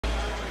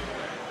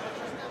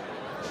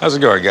How's it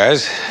going,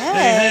 guys?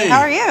 Hey, how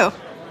are you?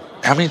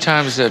 How many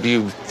times have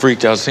you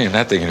freaked out seeing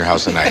that thing in your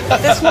house at night?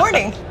 This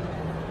morning.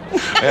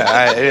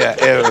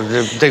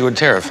 They would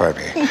terrify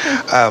me.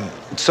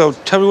 So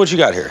tell me what you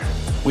got here.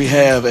 We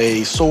have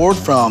a sword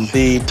from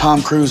the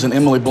Tom Cruise and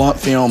Emily Blunt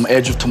film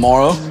Edge of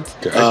Tomorrow.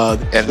 Okay.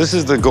 And this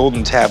is the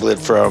golden tablet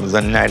from the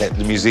night at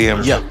the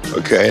museum. Yeah.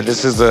 Okay, and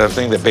this is the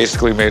thing that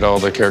basically made all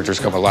the characters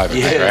come alive at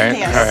night, right?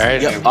 Yes. All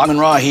right. Yep.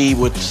 Amun-Ra, he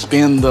would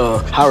spin the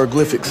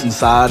hieroglyphics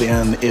inside,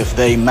 and if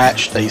they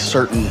matched a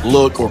certain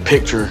look or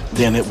picture,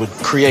 then it would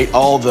create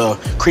all the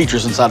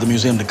creatures inside the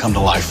museum to come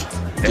to life.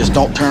 Just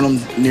don't turn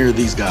them near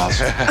these guys.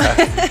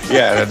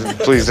 Yeah,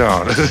 please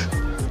don't.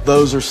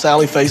 Those are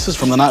Sally faces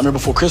from the Nightmare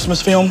Before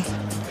Christmas film.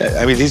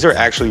 I mean, these are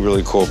actually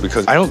really cool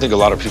because I don't think a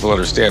lot of people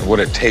understand what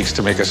it takes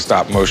to make a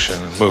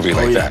stop-motion movie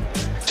like that.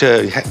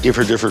 To give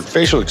her different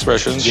facial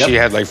expressions, she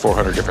had like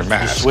 400 different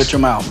masks. Just switch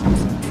them out.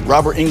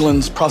 Robert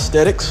Englund's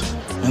prosthetics,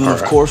 and then,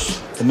 of course,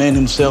 the man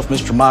himself,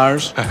 Mr.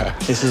 Myers.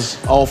 This is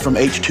all from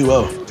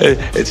H2O.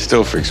 It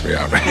still freaks me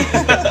out.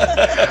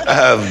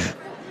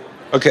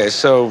 Okay,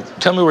 so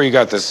tell me where you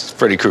got this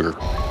Freddy Krueger.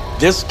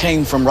 This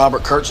came from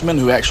Robert Kurtzman,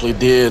 who actually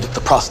did the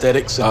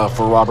prosthetics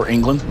for Robert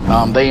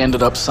Englund. They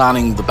ended up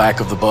signing the back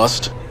of the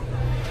bust.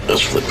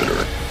 Let's flip it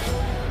around.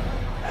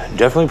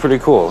 Definitely pretty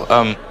cool.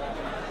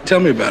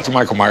 Tell me about the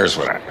Michael Myers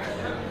one.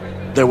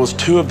 There was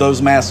 2 of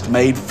those masks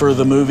made for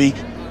the movie.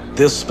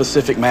 This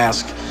specific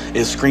mask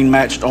is screen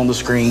matched on the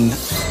screen.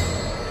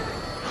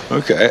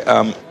 Okay,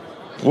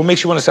 what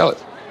makes you want to sell it?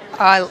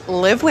 I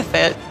live with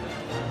it.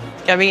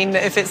 I mean,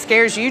 if it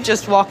scares you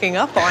just walking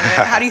up on it,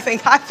 how do you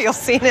think I feel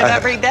seeing it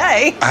every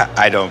day?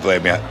 I don't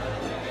blame you.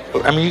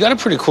 I mean, you got a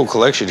pretty cool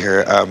collection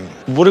here.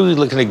 What are we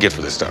looking to get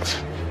for this stuff?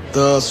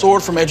 The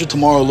sword from Edge of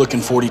Tomorrow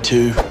looking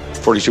 42.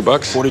 42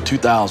 bucks?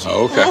 42,000.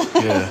 Oh,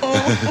 okay.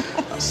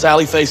 Yeah.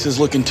 Sally faces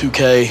looking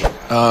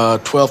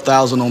 2K,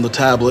 12,000 on the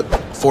tablet,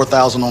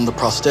 4,000 on the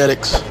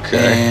prosthetics,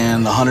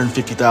 and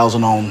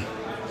 150,000 on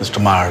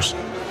Mr. Myers.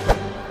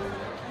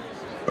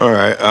 All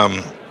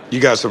right, you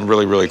got some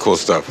really, really cool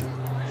stuff.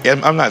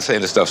 And I'm not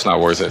saying this stuff's not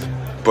worth it,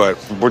 but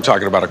we're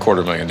talking about a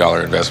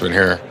 $250,000 investment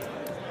here.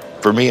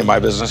 For me and my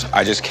business,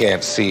 I just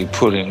can't see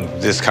putting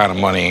this kind of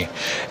money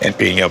and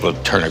being able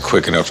to turn it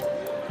quick enough.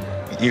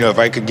 You know, if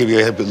I could give you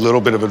a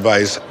little bit of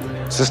advice,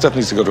 this stuff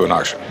needs to go to an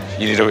auction.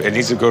 It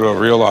needs to go to a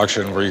real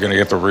auction where you're gonna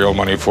get the real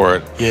money for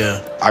it.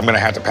 Yeah. I'm gonna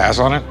have to pass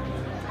on it.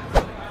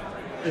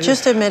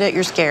 Just admit it,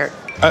 you're scared.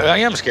 I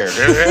am scared.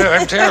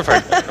 I'm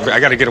terrified. I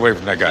gotta get away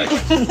from that guy.